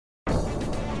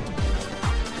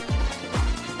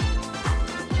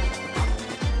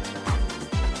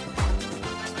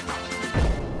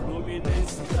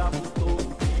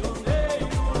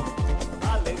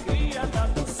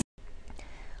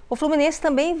Fluminense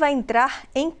também vai entrar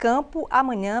em campo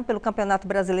amanhã pelo Campeonato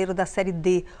Brasileiro da Série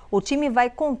D. O time vai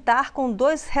contar com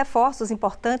 2 reforços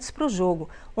importantes para o jogo.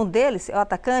 Um deles é o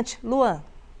atacante Luan.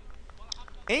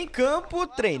 Em campo,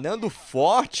 treinando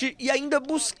forte e ainda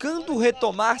buscando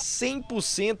retomar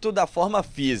 100% da forma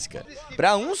física.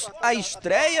 Para uns, a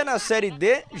estreia na Série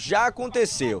D já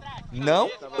aconteceu, não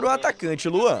para o atacante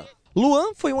Luan.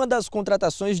 Luan foi uma das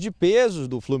contratações de pesos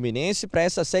do Fluminense para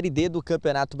essa Série D do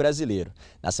Campeonato Brasileiro.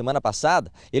 Na semana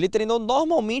passada, ele treinou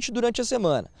normalmente durante a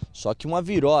semana, só que uma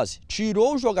virose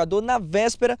tirou o jogador na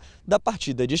véspera da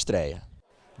partida de estreia.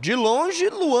 De longe,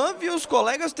 Luan viu os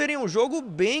colegas terem um jogo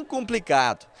bem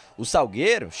complicado. O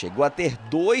Salgueiro chegou a ter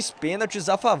 2 pênaltis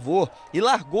a favor e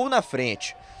largou na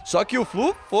frente. Só que o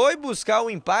Flu foi buscar o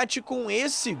empate com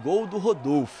esse gol do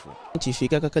Rodolfo. A gente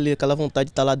fica com aquela vontade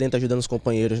de estar lá dentro ajudando os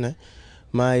companheiros, né?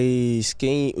 Mas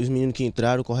os meninos que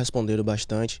entraram corresponderam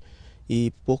bastante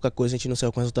e pouca coisa a gente não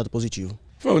saiu com resultado positivo.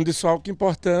 Foi um desfalque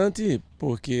importante,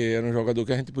 porque era um jogador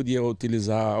que a gente podia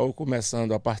utilizar ou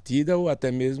começando a partida ou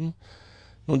até mesmo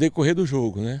no decorrer do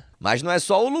jogo, né? Mas não é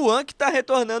só o Luan que está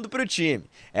retornando para o time.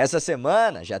 Essa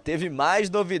semana já teve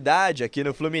mais novidade aqui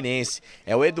no Fluminense.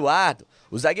 É o Eduardo.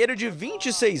 O zagueiro de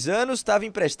 26 anos estava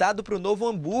emprestado para o Novo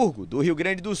Hamburgo, do Rio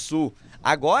Grande do Sul.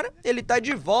 Agora ele está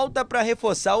de volta para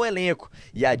reforçar o elenco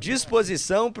e à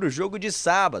disposição para o jogo de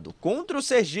sábado contra o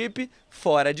Sergipe,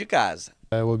 fora de casa.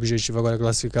 O objetivo agora é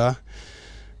classificar.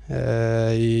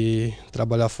 E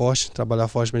trabalhar forte para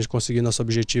a gente conseguir nosso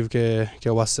objetivo, que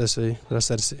é o acesso aí para a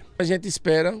Série C. A gente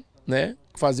espera, né,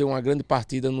 fazer uma grande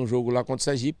partida no jogo lá contra o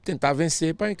Sergipe, tentar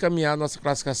vencer para encaminhar a nossa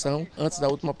classificação antes da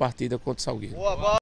última partida contra o Salgueiro.